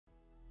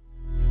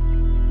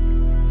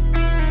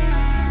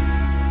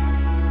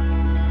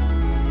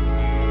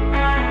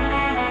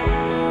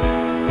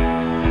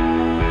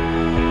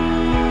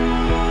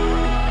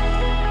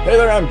Hey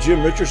there, I'm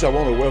Jim Richards. I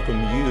want to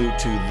welcome you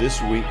to this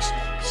week's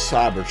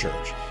Cyber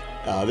Church.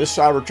 This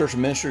Cyber Church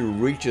ministry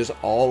reaches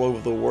all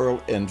over the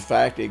world. In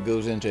fact, it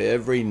goes into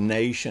every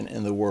nation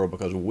in the world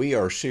because we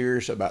are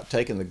serious about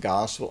taking the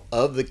gospel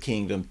of the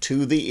kingdom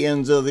to the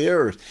ends of the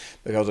earth.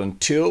 Because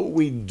until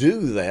we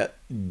do that,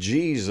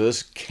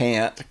 Jesus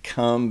can't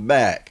come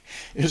back.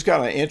 It's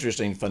kind of an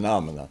interesting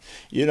phenomenon.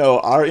 You know,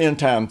 our end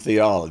time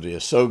theology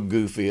is so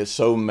goofy, it's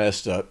so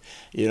messed up.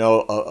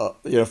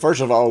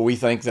 First of all, we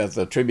think that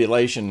the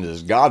tribulation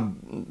is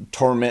God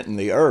tormenting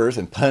the earth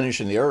and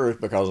punishing the earth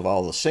because of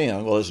all the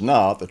sin. Well, it's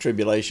not. The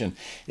tribulation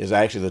is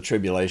actually the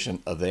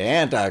tribulation of the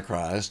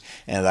Antichrist,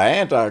 and the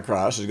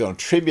Antichrist is going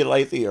to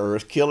tribulate the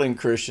earth, killing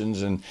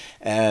Christians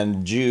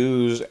and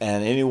Jews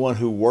and anyone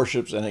who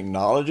worships and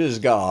acknowledges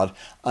God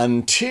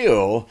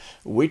until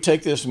we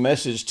take this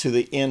message to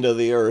the end of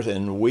the earth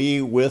and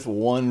we, with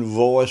one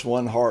voice,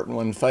 one heart, and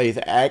one faith,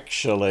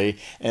 actually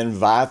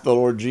invite the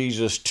Lord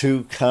Jesus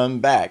to come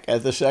back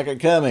at the second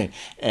coming.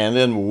 And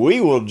then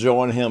we will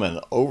join him and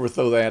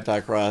overthrow the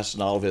Antichrist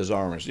and all of his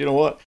armies. You know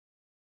what?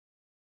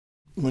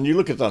 When you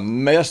look at the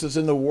mess that's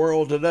in the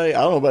world today,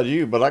 I don't know about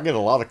you, but I get a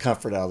lot of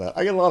comfort out of that.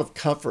 I get a lot of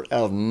comfort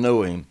out of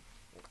knowing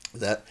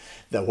that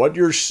what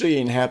you're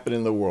seeing happen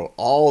in the world,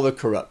 all the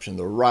corruption,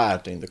 the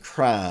rioting, the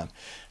crime,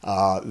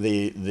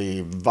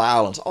 the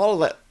violence, all of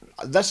that,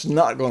 that's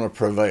not going to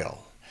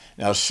prevail.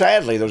 Now,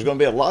 sadly, there's going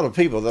to be a lot of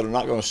people that are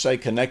not going to stay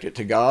connected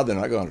to God. They're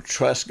not going to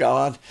trust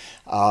God.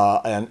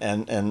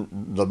 And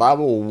the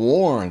Bible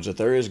warns that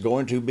there is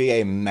going to be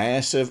a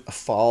massive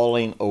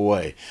falling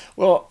away.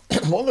 Well,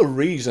 one of the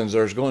reasons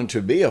there's going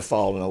to be a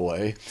falling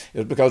away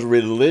is because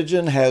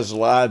religion has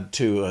lied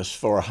to us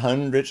for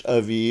hundreds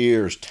of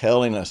years,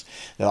 telling us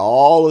that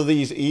all of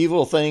these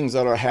evil things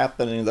that are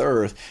happening in the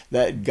earth,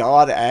 that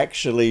God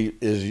actually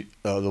is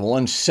the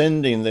one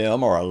sending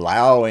them or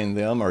allowing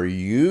them or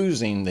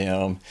using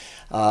them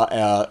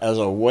as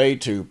a way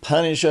to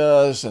punish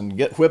us and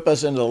whip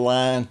us into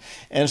line.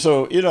 And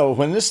so, you know,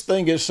 when this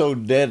thing gets so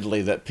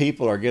deadly that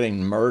people are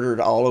getting murdered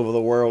all over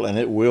the world, and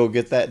it will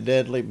get that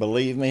deadly,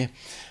 believe me,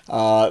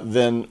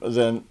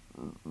 then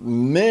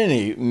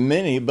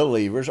many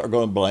believers are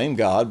going to blame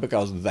God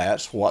because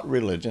that's what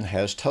religion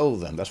has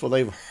told them. That's what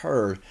they've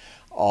heard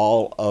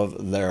all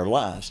of their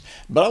lives.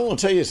 But I want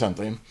to tell you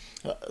something,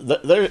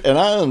 and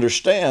I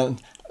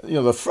understand, you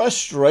know, the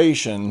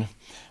frustration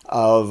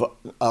of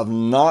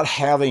not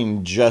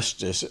having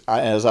justice,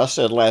 as I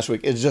said last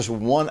week, is just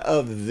one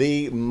of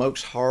the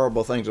most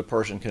horrible things a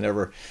person can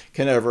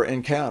ever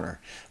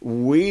encounter.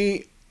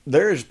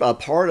 There's a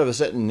part of us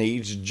that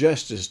needs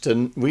justice.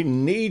 We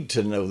need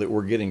to know that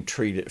we're getting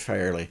treated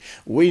fairly.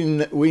 We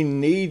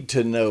need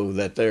to know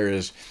that there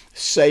is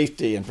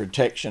safety and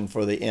protection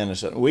for the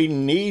innocent. We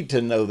need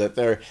to know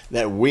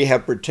that we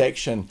have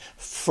protection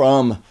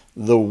from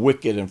the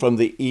wicked and from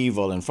the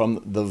evil and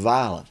from the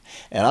violent.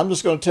 And I'm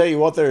just going to tell you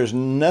what, there is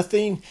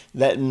nothing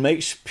that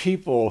makes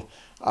people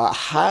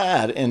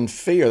hide in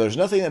fear. There's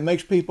nothing that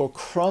makes people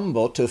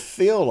crumble to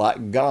feel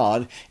like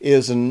God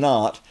is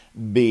not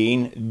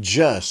being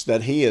just,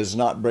 that he is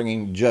not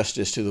bringing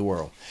justice to the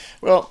world.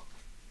 Well,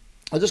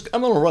 I'm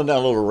going to run down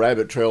a little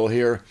rabbit trail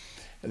here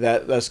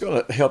that's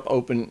going to help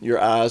open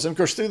your eyes. And of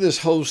course, through this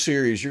whole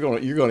series, you're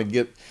going to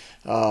get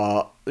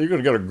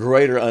a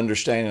greater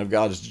understanding of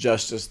God's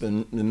justice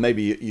than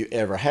maybe you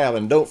ever have.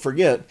 And don't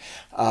forget,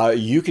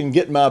 you can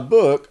get my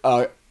book,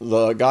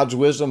 God's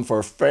Wisdom for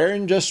a Fair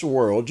and Just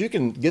World. You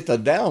can get the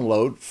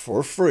download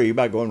for free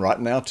by going right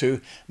now to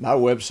my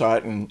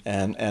website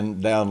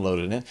and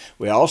downloading it.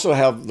 We also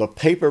have the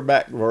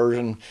paperback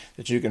version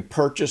that you can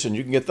purchase, and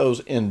you can get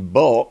those in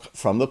bulk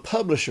from the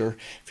publisher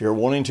if you're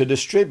wanting to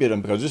distribute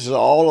them, because this is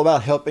all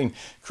about helping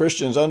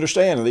Christians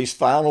understand in these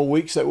final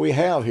weeks that we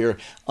have here,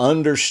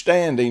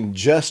 understanding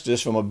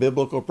justice from a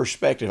biblical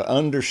perspective,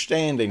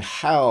 understanding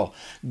how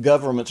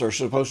governments are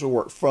supposed to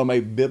work from a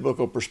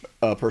biblical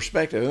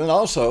perspective. And then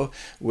also,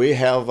 we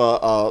have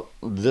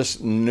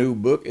this new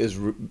book is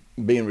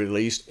being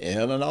released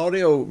in an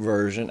audio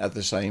version at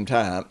the same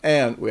time,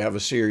 and we have a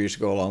series to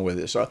go along with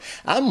it. So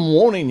I'm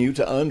wanting you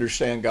to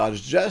understand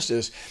God's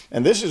justice,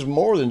 and this is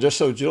more than just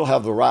so you'll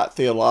have the right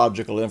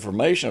theological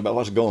information about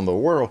what's going on in the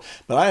world,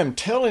 but I am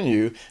telling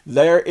you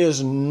there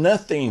is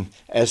nothing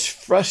as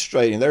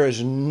frustrating, there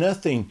is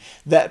nothing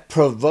that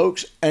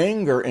provokes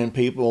anger in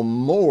people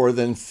more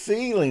than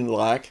feeling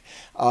like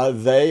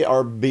they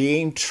are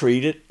being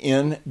treated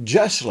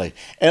unjustly.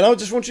 And I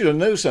just want you to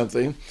know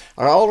something.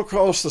 All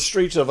across the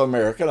streets of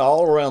America and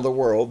all around the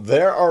world,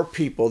 there are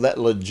people that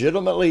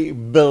legitimately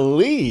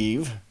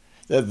believe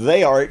that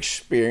they are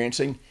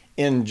experiencing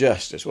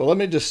injustice. Well, let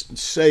me just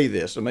say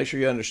this to make sure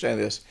you understand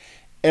this.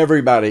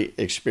 Everybody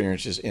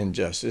experiences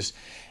injustice.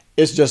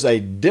 It's just a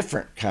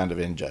different kind of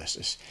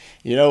injustice.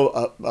 You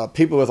know,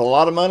 people with a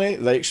lot of money,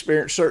 they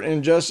experience certain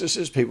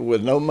injustices. People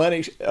with no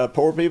money,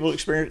 poor people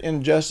experience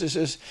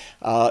injustices.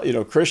 You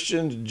know,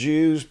 Christians,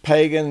 Jews,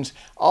 pagans,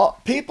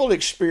 people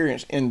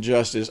experience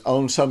injustice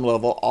on some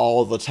level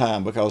all the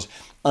time, because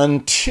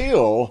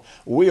until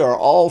we are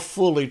all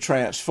fully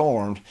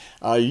transformed,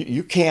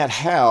 you can't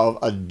have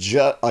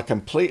a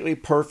completely,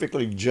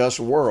 perfectly just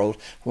world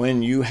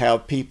when you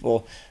have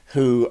people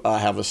who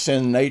have a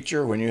sin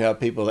nature, when you have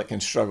people that can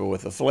struggle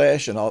with the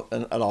flesh and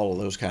all of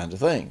those kinds of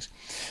things.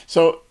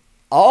 So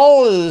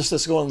all of this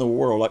that's going on in the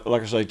world,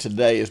 like I say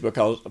today, is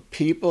because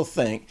people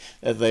think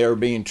that they are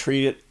being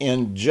treated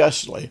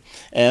unjustly.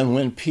 And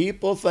when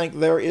people think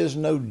there is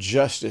no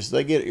justice,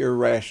 they get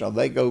irrational,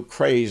 they go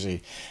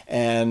crazy,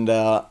 and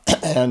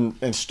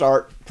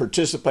start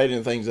participating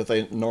in things that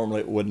they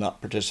normally would not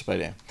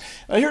participate in.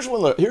 Now, here's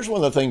one of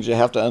the things you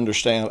have to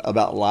understand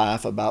about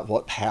life, about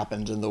what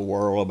happens in the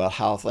world, about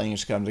how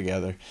things come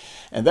together,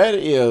 and that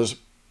is,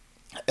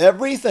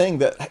 everything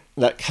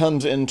that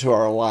comes into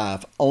our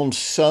life on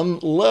some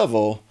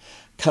level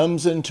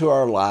comes into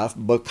our life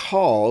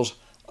because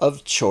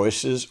of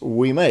choices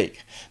we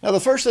make. Now,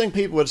 the first thing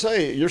people would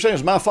say, you're saying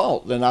it's my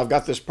fault, then I've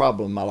got this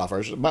problem in my life.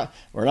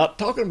 We're not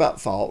talking about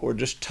fault. We're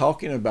just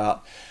talking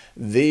about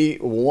the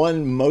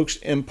one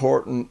most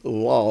important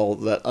law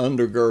that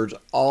undergirds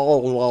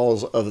all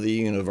laws of the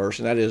universe,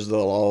 and that is the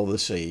law of the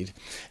seed.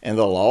 And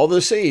the law of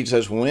the seed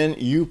says when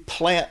you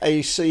plant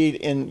a seed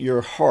in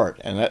your heart,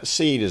 and that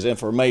seed is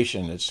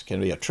information. It can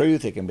be a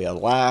truth, it can be a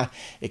lie,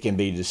 it can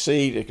be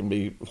deceit, it can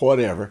be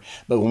whatever.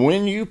 But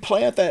when you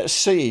plant that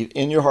seed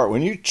in your heart,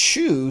 when you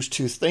choose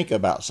to think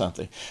about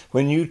something,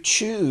 when you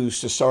choose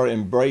to start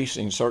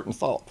embracing certain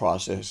thought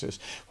processes,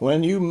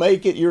 when you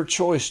make it your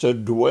choice to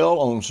dwell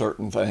on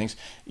certain things,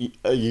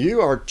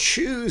 you are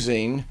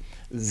choosing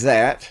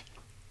that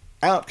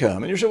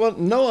outcome. And you say, well,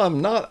 no,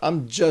 I'm not.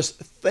 I'm just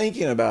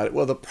thinking about it.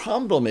 Well, the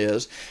problem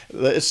is, it's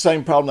the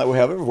same problem that we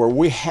have everywhere.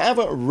 We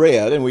haven't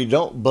read and we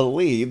don't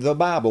believe the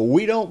Bible.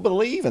 We don't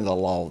believe in the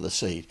law of the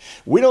seed.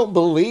 We don't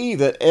believe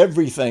that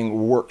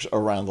everything works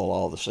around the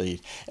law of the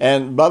seed.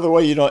 And by the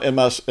way, you know, in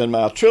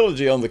my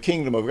trilogy on the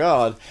kingdom of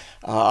God,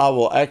 I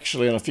will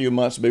actually in a few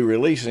months be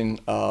releasing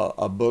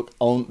a book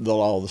on the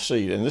law of the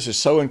seed. And this is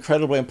so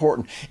incredibly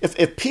important.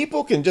 If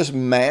people can just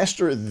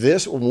master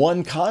this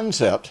one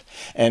concept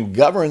and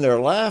govern their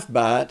life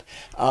by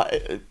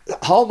it,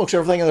 almost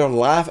everything in their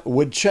life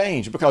would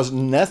change, because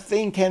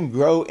nothing can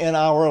grow in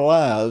our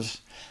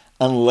lives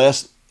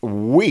unless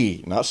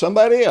we, not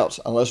somebody else,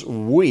 unless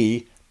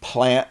we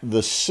plant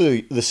the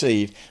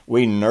seed.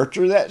 We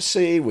nurture that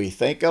seed, we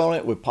think on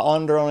it, we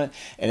ponder on it,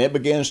 and it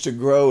begins to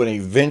grow, and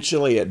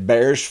eventually it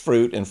bears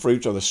fruit, and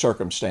fruits are the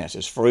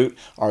circumstances. Fruit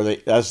are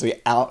that's the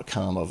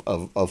outcome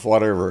of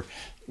whatever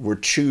we're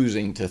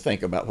choosing to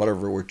think about,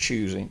 whatever we're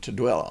choosing to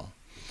dwell on.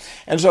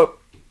 And so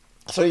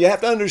you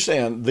have to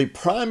understand, the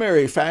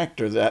primary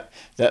factor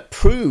that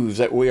proves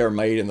that we are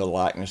made in the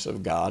likeness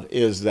of God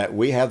is that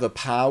we have the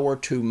power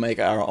to make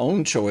our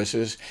own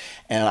choices,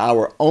 and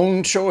our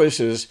own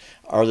choices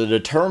are the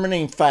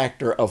determining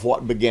factor of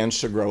what begins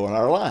to grow in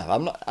our life.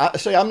 I'm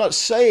not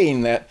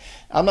saying that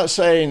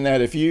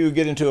if you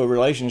get into a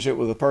relationship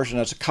with a person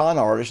that's a con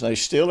artist and they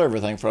steal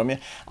everything from you,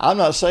 I'm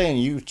not saying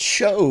you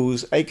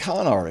chose a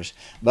con artist,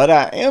 but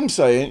I am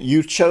saying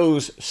you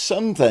chose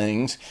some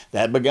things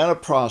that began a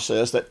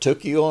process that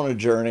took you on a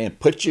journey and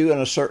put you in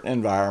a certain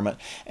environment,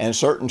 and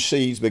certain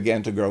seeds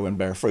began to grow and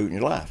bear fruit in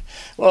your life.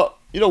 Well,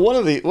 you know, one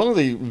of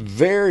the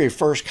very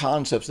first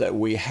concepts that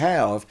we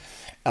have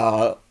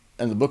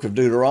in the book of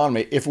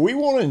Deuteronomy, if we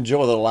want to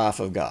enjoy the life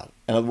of God,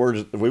 in other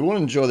words, if we want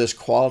to enjoy this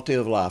quality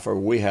of life where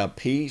we have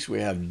peace, we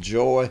have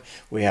joy,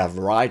 we have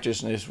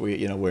righteousness,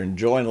 we're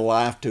enjoying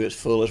life to its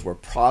fullest, we're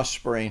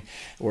prospering,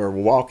 we're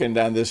walking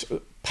down this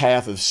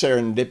path of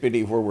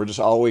serendipity where we're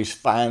just always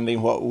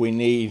finding what we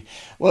need.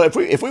 Well, if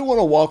we want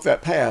to walk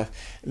that path,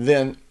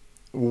 then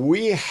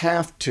we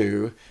have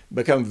to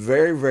become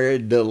very, very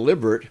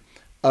deliberate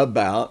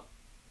about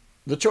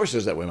the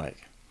choices that we make.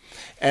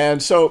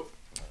 And so,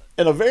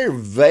 in a very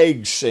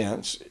vague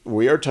sense,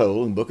 we are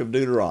told in the book of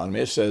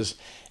Deuteronomy, it says,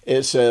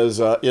 first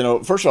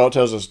of all, it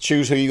tells us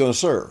choose who you're going to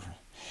serve.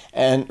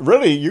 And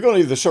really, you're going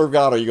to either serve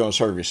God or you're going to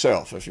serve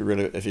yourself. If you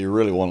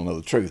really want to know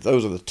the truth,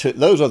 those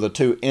are the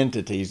two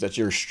entities that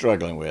you're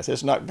struggling with.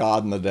 It's not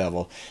God and the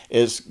devil;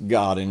 it's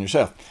God and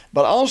yourself.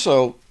 But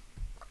also,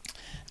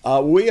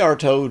 we are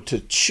told to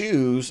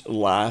choose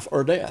life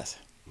or death.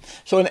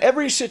 So in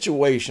every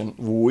situation,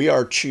 we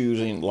are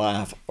choosing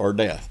life or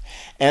death.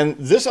 And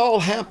this all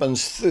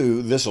happens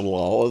through this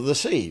law of the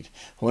seed.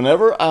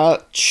 Whenever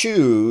I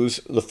choose,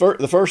 the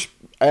first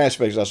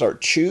aspects. I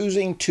start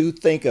choosing to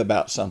think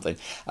about something.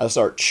 I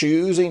start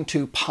choosing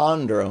to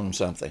ponder on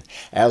something.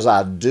 As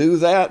I do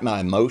that, my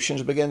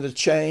emotions begin to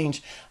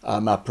change.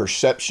 My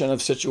perception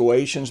of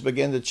situations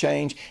begin to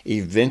change.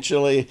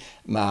 Eventually,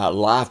 my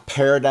life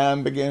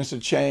paradigm begins to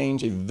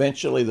change.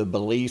 Eventually, the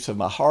beliefs of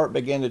my heart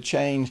begin to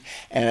change.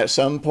 And at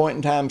some point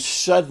in time,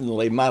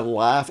 suddenly, my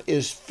life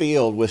is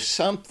filled with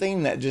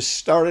something that just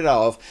started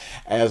off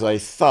as a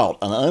thought,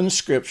 an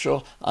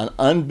unscriptural, an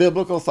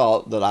unbiblical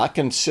thought that I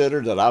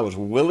considered, that I was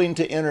willing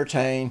to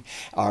entertain.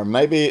 Or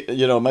maybe,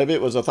 maybe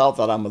it was a thought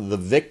that I'm the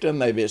victim.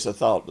 Maybe it's a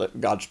thought that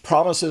God's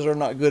promises are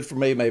not good for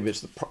me. Maybe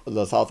it's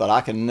the thought that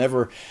I can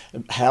never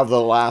have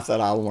the life that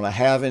I want to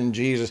have in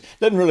Jesus.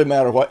 Doesn't really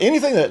matter what.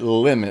 Anything that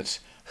limits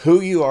who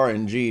you are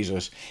in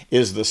Jesus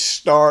is the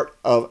start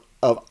of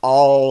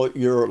all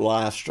your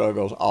life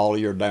struggles, all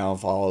your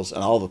downfalls,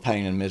 and all the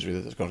pain and misery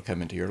that's going to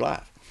come into your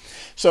life.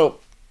 So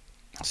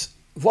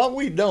what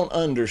we don't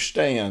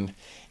understand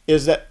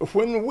is that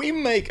when we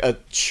make a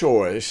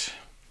choice,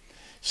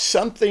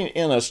 something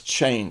in us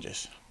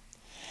changes.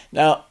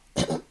 Now,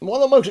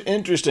 one of the most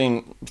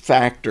interesting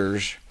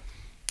factors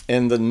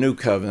in the new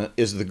covenant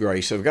is the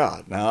grace of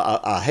God. Now,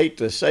 I hate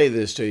to say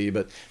this to you,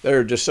 but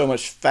there's just so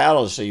much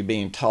fallacy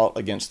being taught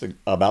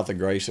about the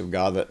grace of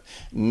God that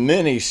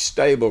many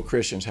stable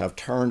Christians have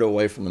turned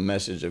away from the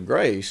message of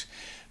grace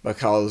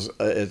because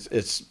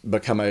it's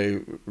become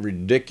a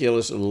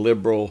ridiculous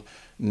liberal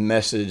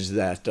message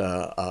that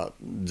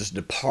just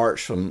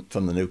departs from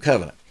the new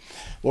covenant.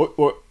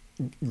 Well,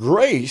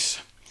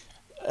 grace.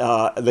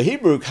 The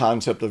Hebrew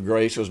concept of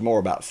grace was more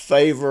about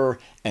favor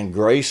and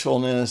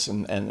gracefulness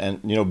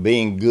and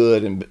being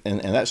good and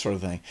that sort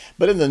of thing.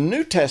 But in the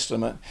New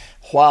Testament,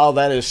 while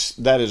that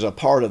is a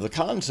part of the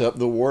concept,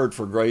 the word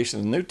for grace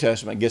in the New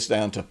Testament gets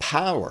down to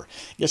power,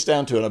 gets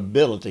down to an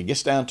ability,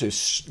 gets down to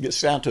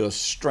a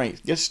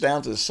strength, gets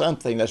down to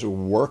something that's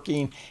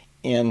working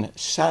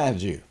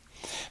inside you.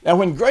 Now,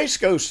 when grace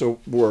goes to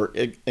work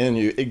in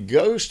you, it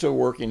goes to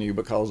work in you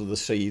because of the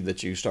seed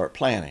that you start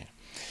planting.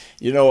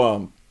 In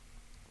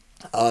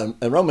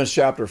Romans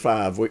chapter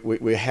 5,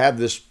 we have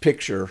this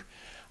picture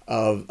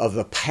of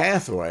the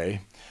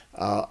pathway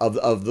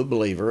of the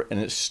believer,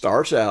 and it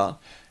starts out,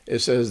 it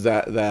says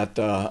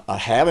that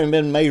having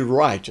been made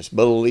righteous,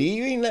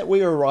 believing that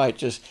we are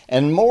righteous,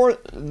 and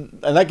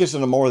that gets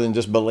into more than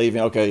just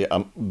believing, okay,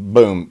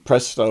 boom,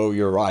 presto,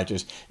 you're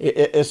righteous.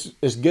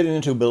 It's getting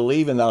into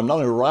believing that I'm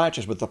not only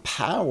righteous, but the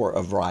power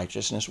of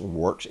righteousness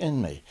works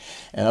in me.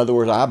 In other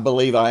words, I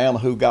believe I am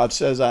who God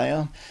says I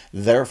am.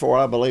 Therefore,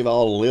 I believe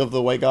I'll live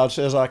the way God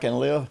says I can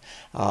live.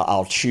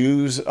 I'll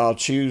choose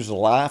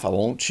life. I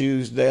won't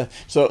choose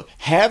death. So,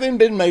 having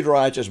been made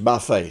righteous by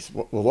faith,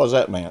 what does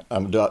that mean?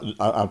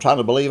 I'm trying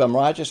to believe I'm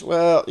righteous.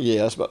 Well,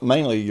 yes, but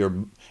mainly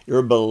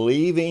you're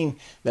believing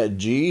that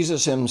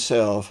Jesus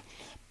Himself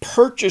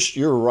purchased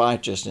your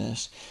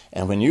righteousness,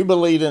 and when you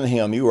believe in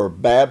Him, you are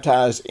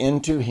baptized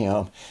into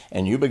Him,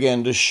 and you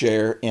begin to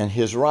share in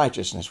His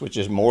righteousness, which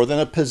is more than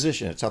a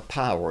position. It's a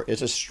power,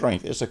 it's a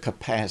strength, it's a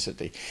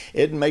capacity.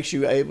 It makes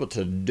you able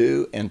to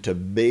do and to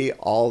be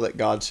all that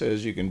God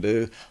says you can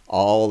do,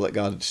 all that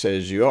God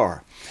says you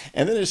are.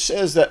 And then it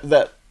says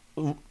that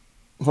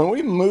when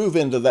we move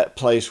into that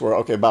place where,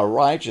 okay, by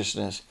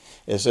righteousness,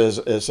 it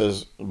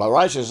says by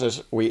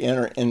righteousness we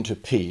enter into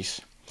peace.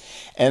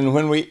 And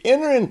when we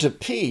enter into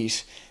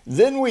peace,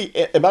 then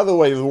by the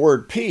way, the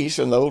word peace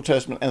in the Old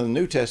Testament and the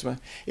New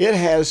Testament, it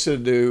has to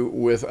do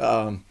with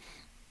having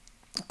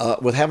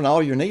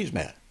all your needs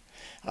met,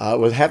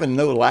 with having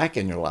no lack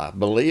in your life.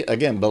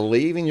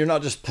 Believing you're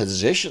not just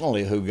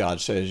positionally who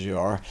God says you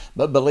are,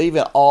 but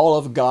believing all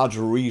of God's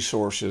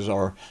resources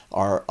are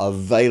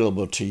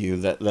available to you,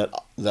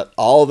 that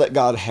all that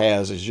God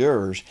has is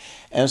yours.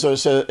 And so it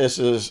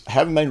says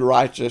having been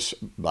righteous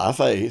by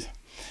faith,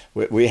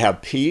 we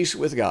have peace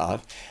with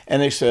God,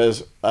 and it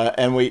says,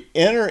 and we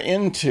enter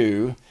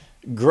into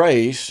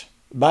grace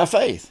by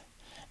faith.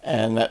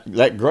 And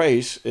that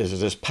grace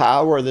is this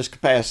power, this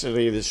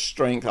capacity, this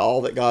strength,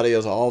 all that God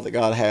is, all that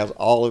God has,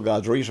 all of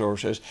God's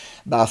resources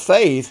by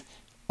faith.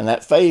 And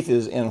that faith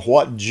is in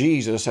what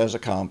Jesus has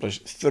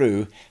accomplished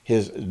through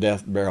His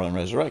death, burial, and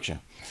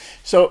resurrection.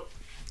 So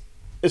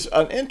it's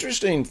an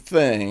interesting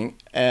thing.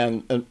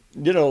 And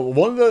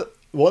one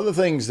of the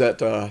things that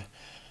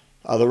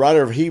the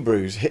writer of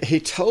Hebrews,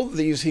 he told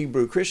these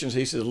Hebrew Christians,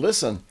 he said,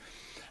 listen,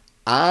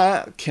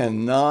 I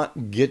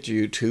cannot get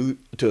you to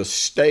a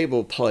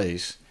stable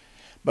place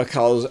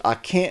because I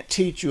can't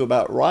teach you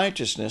about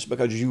righteousness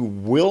because you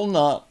will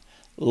not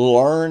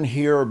learn,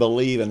 hear, or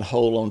believe and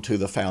hold on to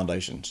the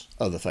foundations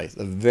of the faith,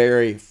 the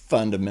very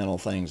fundamental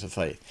things of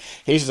faith.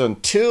 He says,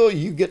 until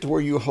you get to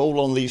where you hold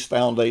on these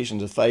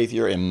foundations of faith,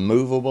 you're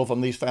immovable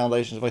from these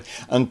foundations of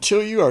faith.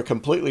 Until you are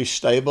completely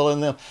stable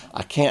in them,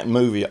 I can't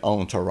move you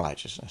on to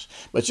righteousness.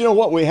 But you know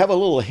what? We have a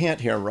little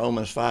hint here in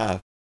Romans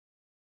 5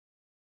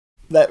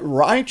 that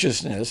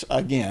righteousness,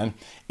 again,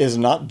 is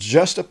not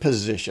just a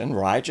position.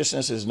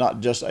 Righteousness is not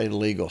just a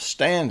legal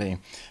standing,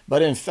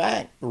 but in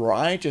fact,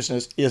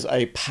 righteousness is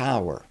a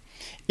power.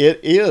 It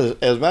is,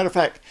 as a matter of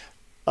fact,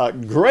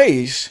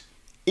 grace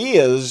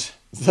is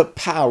the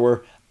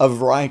power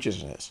of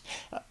righteousness.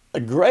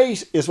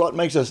 Grace is what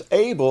makes us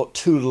able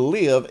to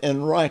live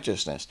in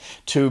righteousness,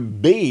 to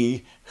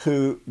be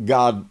who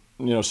God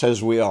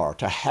says we are,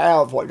 to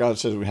have what God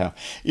says we have.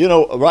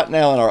 Right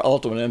now in our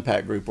Ultimate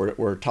Impact group,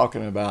 we're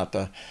talking about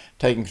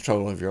taking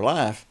control of your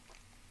life.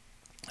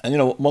 And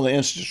one of the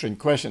interesting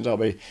questions I'll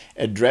be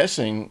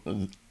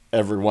addressing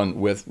everyone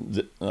with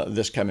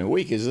this coming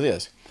week is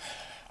this.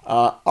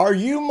 Are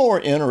you more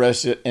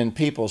interested in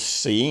people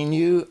seeing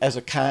you as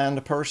a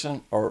kind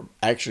person or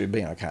actually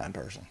being a kind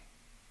person?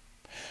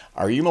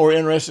 Are you more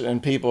interested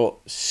in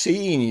people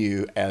seeing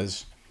you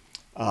as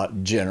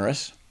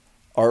generous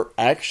or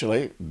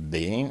actually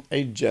being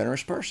a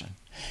generous person?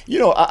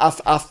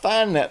 I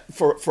find that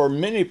for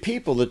many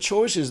people, the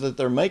choices that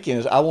they're making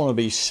is I want to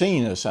be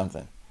seen as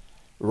something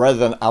rather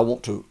than I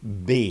want to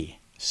be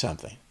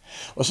something.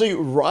 Well, see,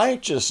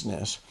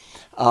 righteousness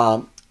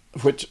and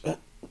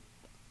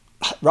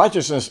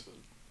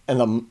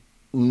the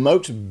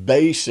most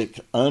basic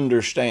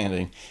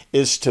understanding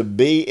is to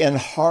be in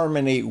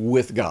harmony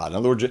with God. In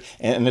other words,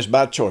 and it's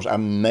by choice.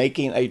 I'm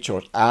making a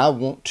choice. I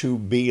want to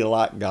be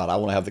like God. I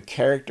want to have the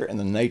character and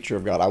the nature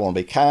of God. I want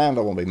to be kind.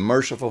 I want to be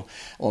merciful.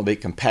 I want to be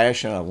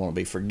compassionate. I want to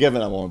be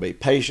forgiving. I want to be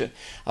patient.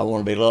 I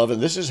want to be loving.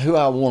 This is who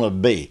I want to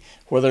be.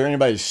 Whether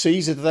anybody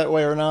sees it that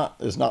way or not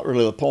is not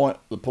really the point.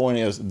 The point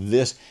is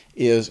this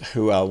is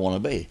who I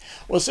want to be.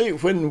 Well, see,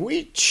 when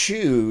we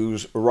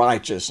choose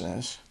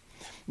righteousness,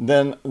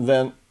 then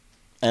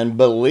and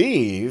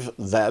believe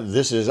that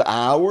this is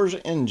ours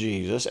in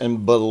Jesus,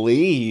 and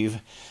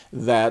believe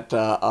that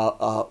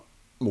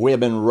we have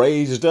been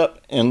raised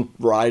up in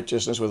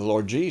righteousness with the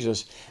Lord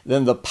Jesus,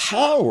 then the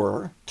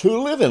power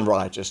to live in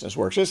righteousness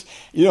works.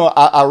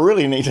 I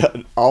really need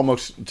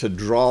to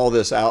draw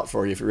this out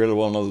for you if you really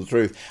want to know the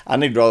truth. I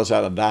need to draw this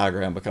out in a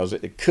diagram because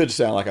it could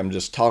sound like I'm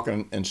just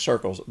talking in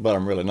circles, but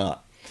I'm really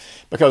not.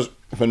 Because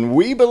when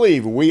we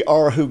believe we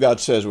are who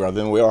God says we are,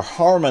 then we are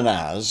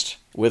harmonized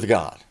with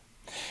God.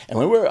 And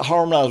when we're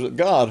harmonized with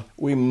God,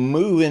 we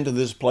move into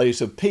this place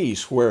of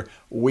peace where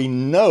we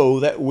know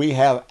that we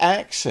have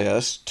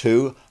access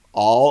to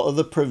all of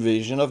the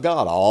provision of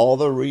God, all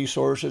the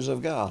resources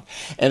of God.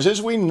 And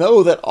since we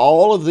know that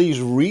all of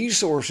these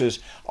resources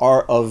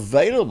are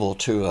available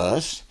to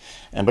us,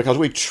 and because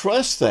we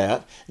trust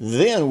that,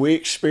 then we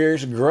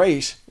experience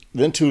grace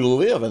then to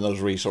live in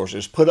those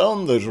resources, put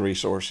on those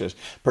resources,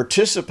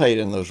 participate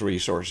in those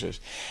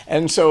resources.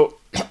 And so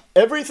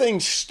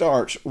everything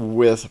starts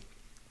with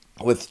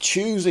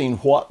choosing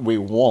what we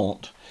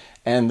want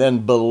and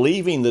then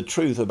believing the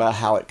truth about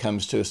how it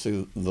comes to us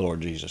through the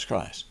Lord Jesus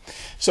Christ.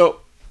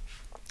 So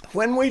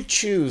when we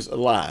choose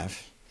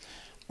life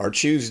or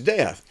choose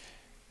death,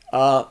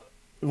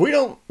 we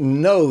don't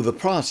know the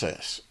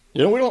process.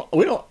 We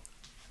don't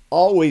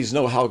always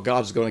know how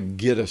God's going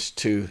to get us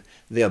to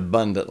the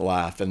abundant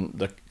life and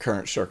the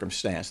current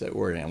circumstance that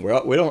we're in.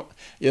 We don't,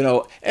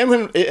 and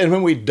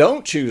when we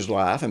don't choose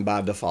life, and by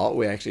default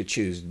we actually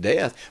choose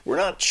death, we're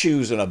not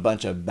choosing a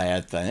bunch of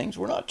bad things.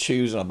 We're not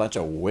choosing a bunch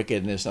of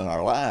wickedness in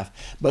our life.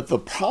 But the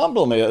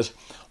problem is,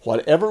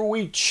 whatever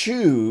we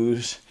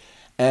choose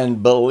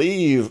and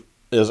believe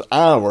is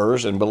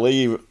ours and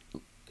believe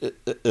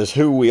is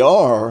who we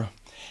are,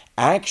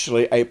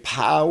 actually a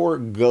power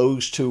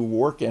goes to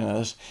work in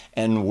us,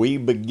 and we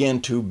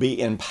begin to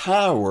be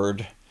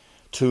empowered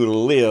to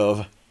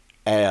live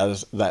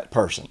as that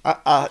person.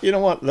 You know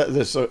what?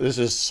 This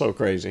is so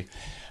crazy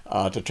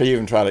to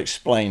even try to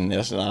explain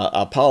this, and I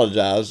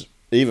apologize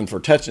even for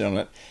touching on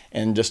it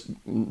in just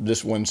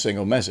this one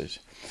single message.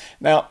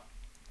 Now,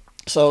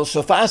 so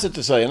suffice it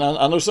to say, and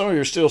I know some of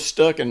you are still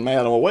stuck and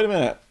mad. Well, wait a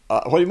minute.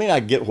 What do you mean I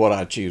get what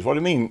I choose? What do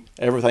you mean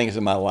everything is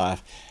in my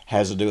life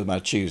has to do with my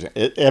choosing?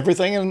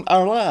 Everything in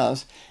our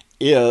lives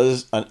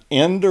is an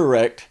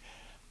indirect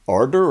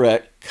or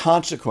direct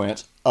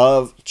consequence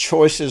of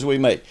choices we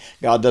make.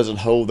 God doesn't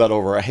hold that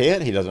over our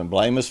head. He doesn't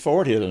blame us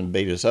for it. He doesn't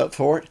beat us up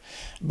for it.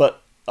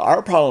 But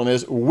our problem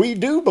is we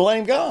do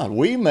blame God.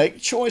 We make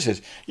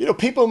choices.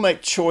 People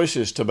make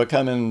choices to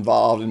become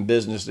involved in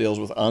business deals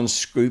with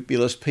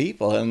unscrupulous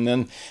people. And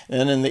then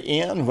in the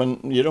end, when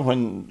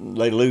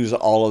they lose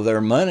all of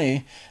their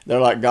money, they're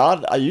like,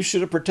 God, you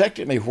should have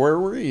protected me. Where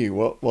were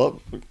you?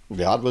 Well,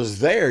 God was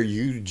there.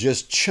 You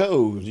just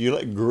chose. You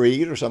let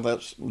greed or something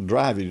else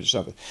drive you to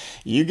something.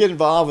 You get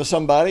involved with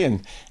somebody,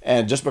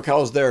 and just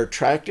because they're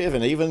attractive,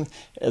 and even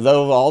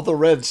though all the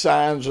red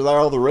signs are there,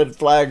 all the red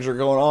flags are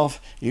going off,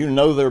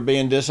 they're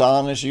being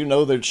dishonest,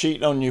 they're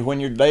cheating on you when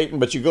you're dating,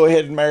 but you go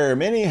ahead and marry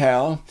them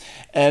anyhow,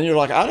 and you're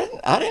like,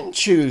 I didn't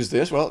choose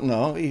this. Well,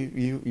 no,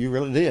 you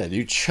really did.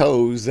 You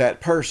chose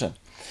that person.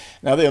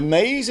 Now, the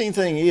amazing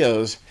thing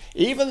is,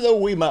 even though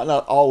we might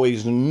not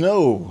always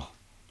know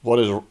what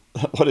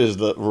is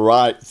the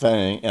right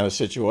thing in a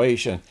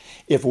situation,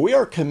 if we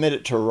are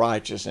committed to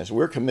righteousness,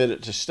 we're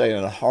committed to staying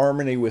in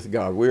harmony with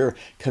God, we're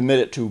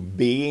committed to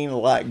being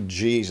like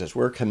Jesus,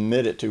 we're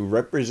committed to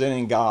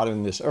representing God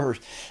in this earth,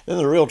 then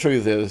the real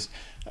truth is,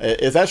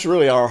 if that's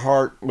really our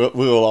heart,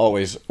 we'll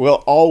always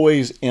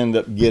end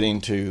up getting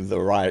to the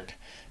right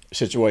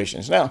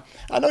situations. Now,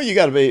 I know you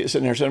got to be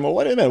sitting there saying, well,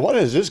 wait a minute, what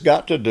has this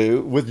got to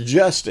do with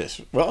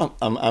justice? Well,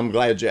 I'm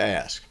glad you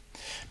asked.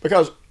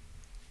 Because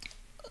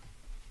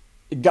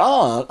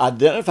God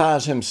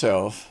identifies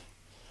himself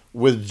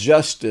with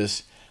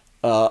justice.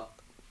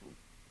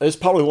 It's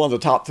probably one of the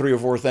top 3 or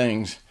 4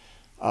 things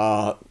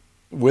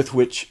with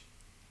which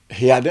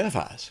he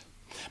identifies.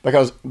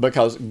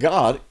 Because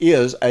God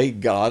is a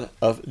God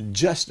of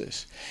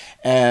justice.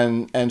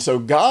 And so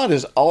God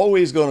is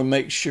always going to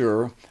make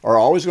sure, or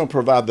always going to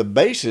provide the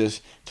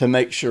basis to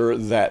make sure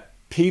that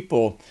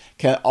people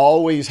can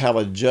always have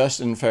a just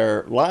and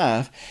fair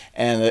life,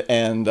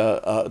 and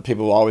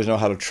people will always know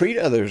how to treat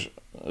others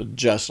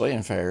justly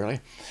and fairly,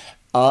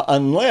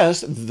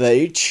 unless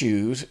they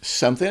choose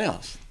something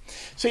else.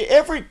 See,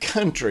 every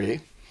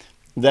country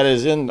that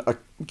is in a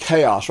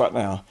chaos right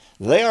now,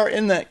 they are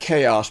in that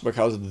chaos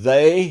because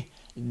they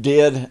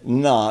did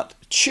not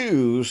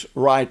choose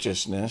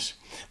righteousness.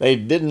 They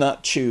did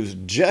not choose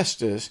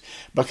justice,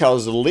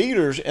 because the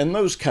leaders in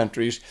those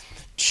countries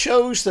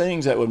chose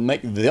things that would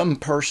make them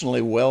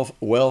personally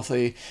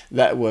wealthy,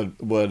 that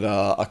would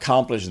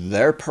accomplish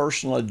their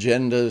personal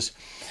agendas.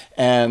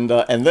 And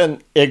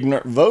then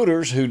ignorant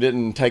voters who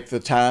didn't take the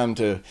time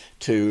to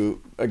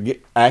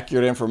get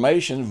accurate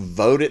information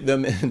voted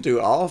them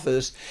into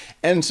office.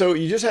 And so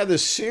you just have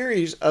this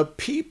series of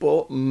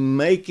people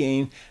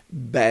making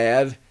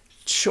bad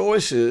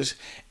choices.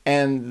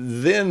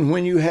 And then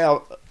when you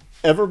have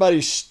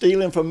everybody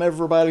stealing from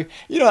everybody,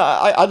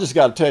 I just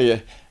got to tell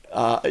you,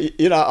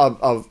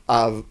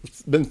 I've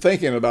been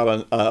thinking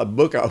about a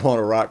book I want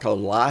to write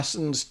called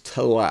License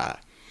to Lie.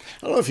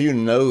 I don't know if you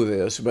know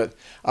this, but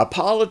a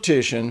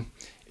politician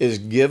is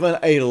given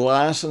a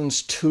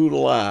license to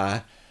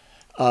lie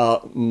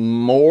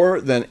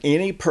more than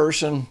any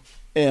person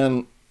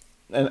in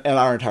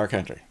our entire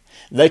country.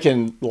 They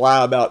can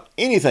lie about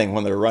anything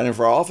when they're running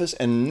for office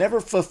and never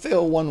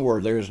fulfill one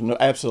word. There is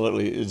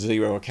absolutely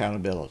zero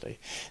accountability.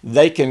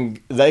 They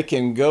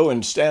can go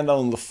and stand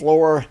on the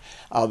floor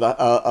of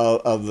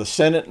the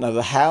Senate and of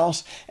the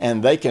House,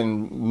 and they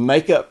can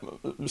make up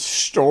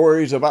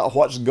stories about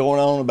what's going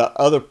on about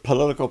other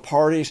political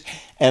parties,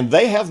 and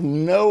they have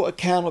no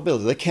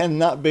accountability. They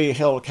cannot be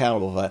held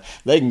accountable for that.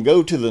 They can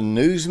go to the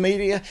news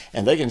media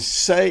and they can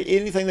say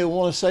anything they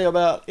want to say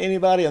about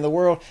anybody in the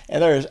world,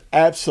 and there is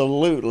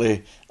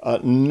absolutely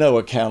no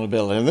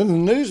accountability. And then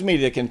the news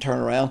media can turn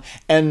around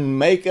and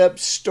make up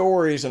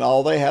stories, and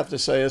all they have to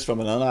say is, from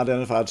an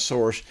unidentified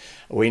source,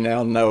 we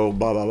now know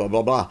blah blah blah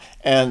blah blah,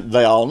 and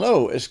they all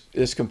know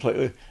it's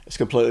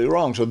completely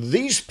wrong. So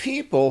these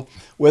people,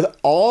 with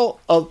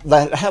all of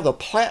that, have a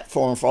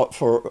platform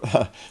for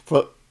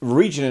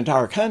reaching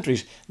entire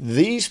countries,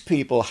 these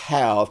people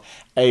have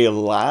a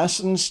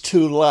license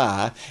to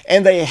lie,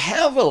 and they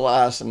have a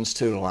license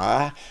to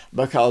lie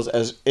because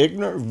as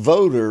ignorant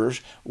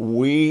voters,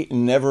 we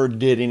never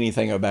did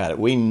anything about it.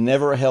 We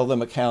never held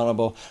them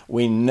accountable.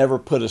 We never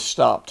put a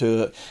stop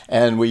to it,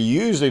 and we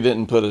usually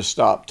didn't put a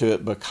stop to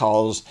it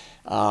because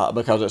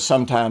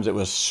sometimes it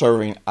was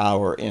serving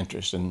our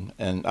interest, and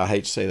I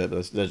hate to say that,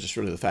 but that's just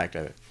really the fact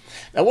of it.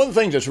 Now, one of the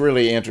things that's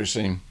really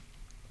interesting,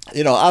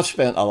 I've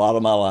spent a lot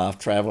of my life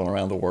traveling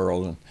around the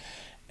world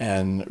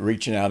and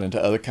reaching out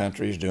into other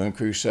countries, doing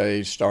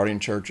crusades, starting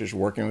churches,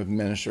 working with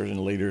ministers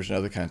and leaders in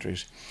other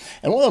countries.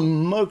 And one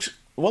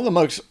of the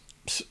most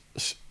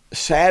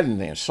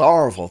saddening,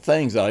 sorrowful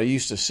things that I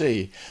used to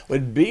see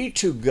would be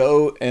to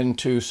go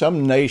into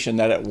some nation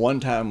that at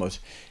one time was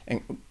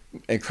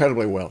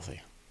incredibly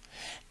wealthy,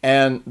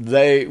 and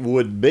they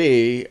would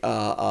be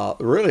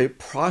really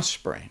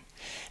prospering,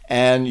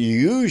 and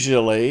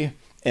usually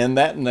in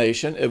that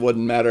nation, it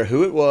wouldn't matter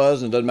who it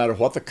was, and it doesn't matter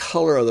what the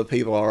color of the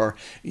people are.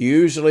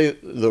 Usually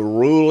the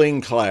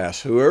ruling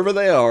class, whoever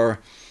they are,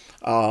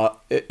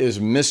 is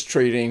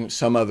mistreating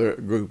some other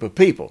group of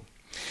people.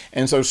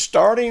 And so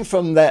starting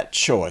from that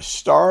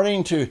choice,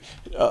 from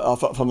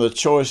the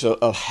choice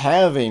of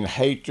having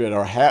hatred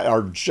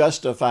or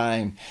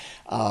justifying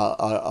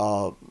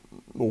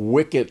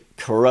wicked,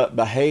 corrupt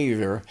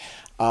behavior,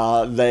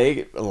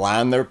 they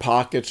line their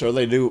pockets or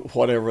they do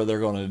whatever they're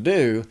going to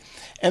do.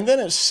 And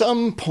then at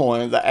some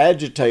point, the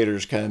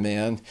agitators come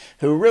in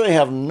who really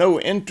have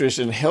no interest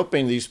in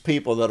helping these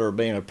people that are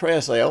being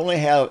oppressed. They only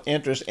have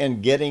interest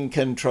in getting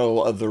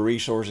control of the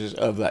resources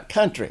of that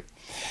country.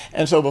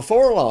 And so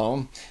before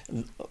long,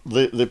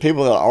 the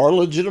people that are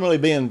legitimately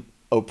being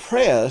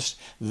oppressed,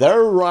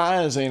 they're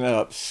rising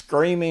up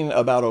screaming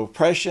about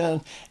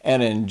oppression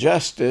and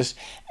injustice.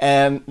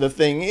 And the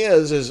thing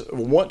is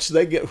once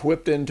they get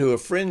whipped into a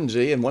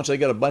frenzy, and once they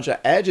get a bunch of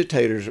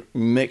agitators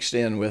mixed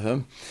in with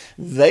them,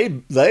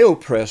 they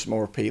oppress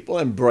more people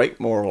and break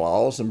more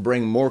laws and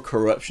bring more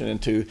corruption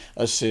into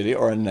a city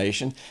or a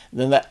nation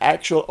than the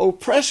actual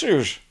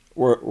oppressors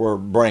were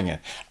bringing.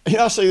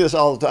 I see this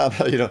all the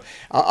time.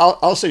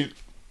 I'll see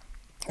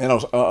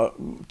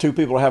two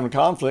people are having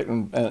conflict,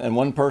 and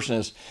one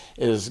person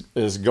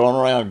is going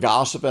around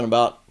gossiping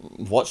about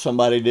what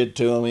somebody did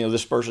to them.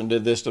 This person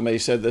did this to me,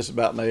 said this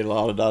about me,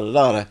 la da da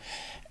da da.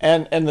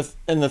 And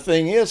the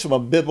thing is, from a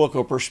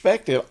biblical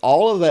perspective,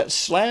 all of that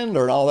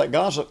slander and all that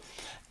gossip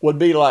would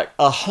be like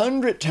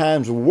 100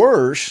 times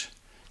worse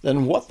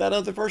than what that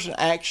other person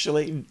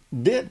actually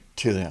did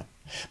to them.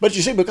 But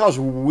you see, because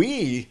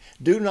we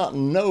do not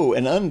know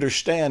and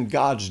understand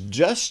God's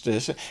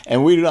justice,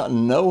 and we do not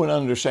know and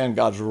understand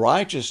God's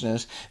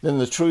righteousness, then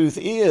the truth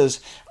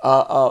is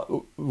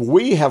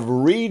we have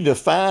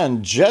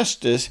redefined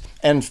justice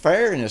and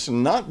fairness,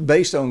 not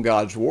based on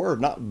God's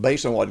word, not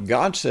based on what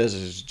God says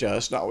is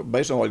just, not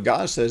based on what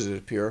God says is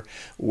pure.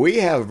 We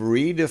have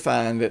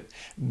redefined it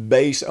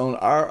based on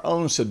our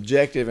own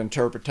subjective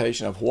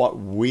interpretation of what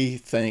we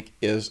think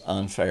is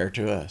unfair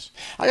to us.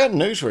 I got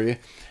news for you.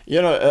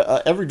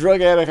 Every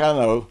drug addict I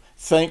know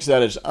thinks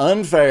that it's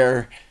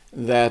unfair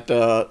that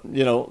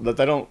that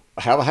they don't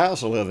have a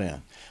house to live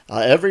in.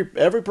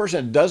 Every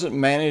person that doesn't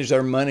manage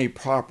their money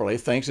properly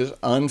thinks it's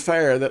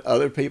unfair that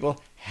other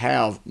people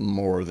have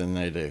more than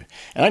they do.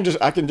 And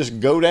I can just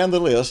go down the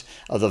list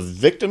of the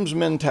victim's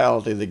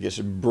mentality that gets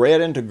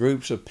bred into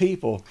groups of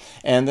people,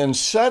 and then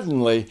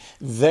suddenly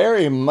their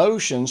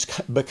emotions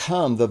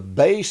become the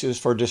basis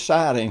for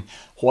deciding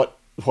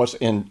what's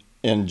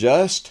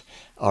unjust,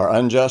 or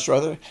unjust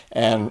rather,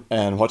 and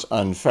what's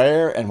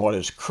unfair and what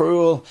is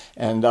cruel,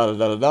 and da da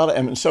da da da.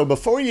 And so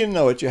before you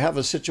know it, you have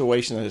a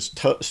situation that is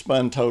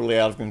spun totally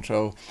out of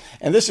control.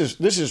 And this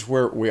is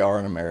where we are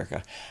in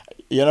America.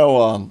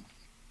 In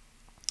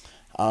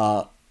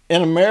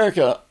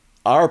America,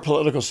 our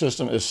political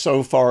system is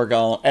so far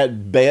gone.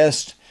 At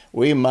best,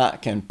 we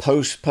can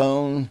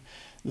postpone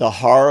the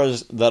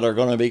horrors that are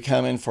going to be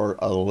coming for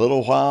a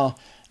little while.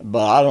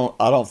 But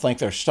I don't think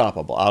they're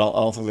stoppable. I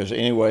don't think there's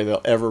any way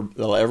they'll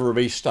ever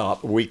be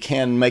stopped. We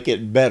can make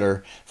it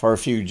better for a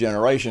few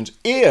generations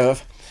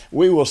if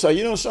we will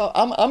say, so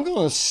I'm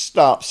going to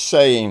stop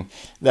saying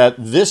that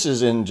this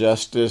is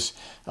injustice,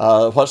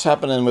 what's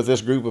happening with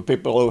this group of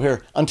people over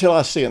here, until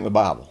I see it in the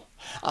Bible.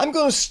 I'm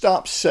going to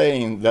stop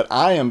saying that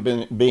I am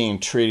being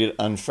treated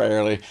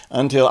unfairly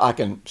until I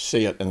can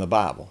see it in the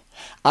Bible.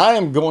 I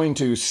am going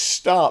to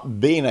stop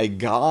being a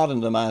God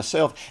unto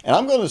myself, and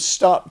I'm going to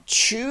stop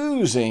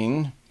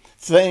choosing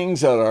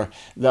things that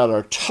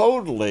are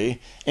totally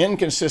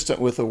inconsistent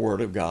with the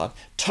Word of God,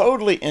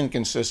 totally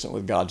inconsistent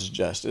with God's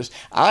justice.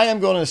 I am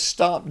going to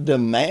stop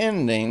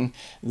demanding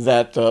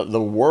that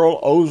the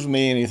world owes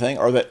me anything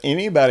or that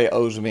anybody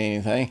owes me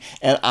anything,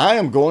 and I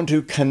am going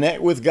to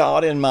connect with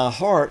God in my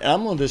heart, and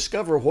I'm going to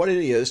discover what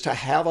it is to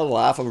have a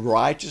life of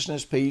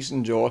righteousness, peace,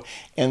 and joy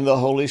in the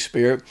Holy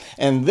Spirit.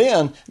 And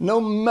then,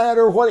 no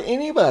matter what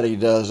anybody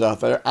does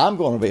out there, I'm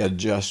going to be a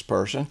just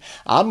person.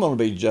 I'm going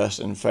to be just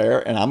and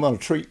fair, and I'm going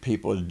to treat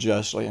people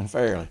justly and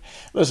fairly.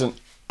 Listen,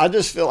 I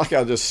just feel like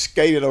I just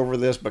skated over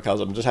this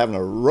because I'm just having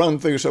to run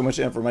through so much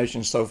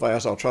information so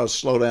fast. I'll try to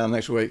slow down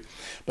next week.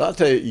 But I'll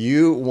tell you,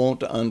 you want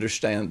to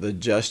understand the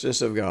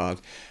justice of God,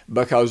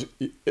 because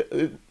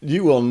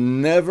you will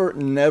never,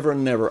 never,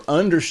 never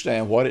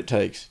understand what it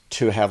takes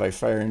to have a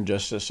fair and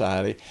just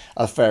society,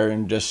 a fair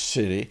and just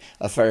city,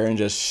 a fair and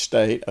just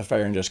state, a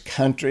fair and just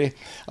country,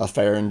 a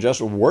fair and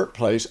just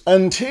workplace,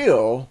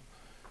 until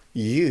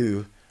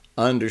you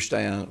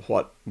understand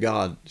what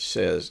God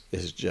says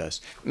is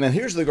just. Now,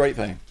 here's the great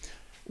thing.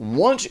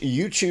 Once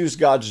you choose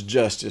God's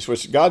justice,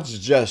 which God's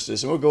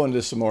justice, and we'll go into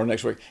this some more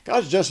next week,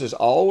 God's justice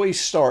always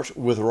starts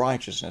with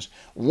righteousness.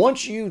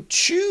 Once you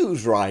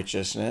choose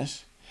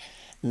righteousness,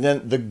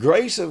 then the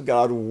grace of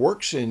God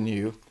works in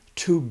you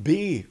to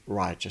be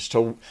righteous,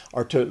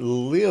 or to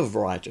live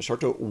righteous, or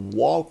to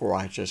walk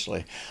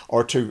righteously,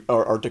 or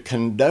to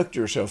conduct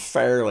yourself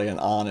fairly and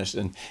honest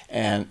and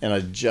in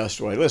a just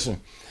way. Listen,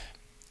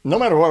 no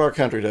matter what our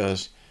country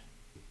does,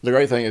 the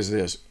great thing is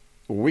this: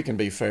 we can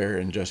be fair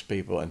and just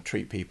people and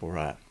treat people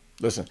right.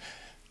 Listen,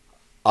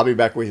 I'll be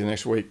back with you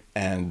next week,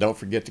 and don't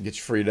forget to get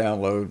your free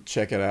download.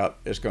 Check it out.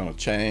 It's going to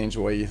change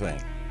the way you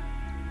think.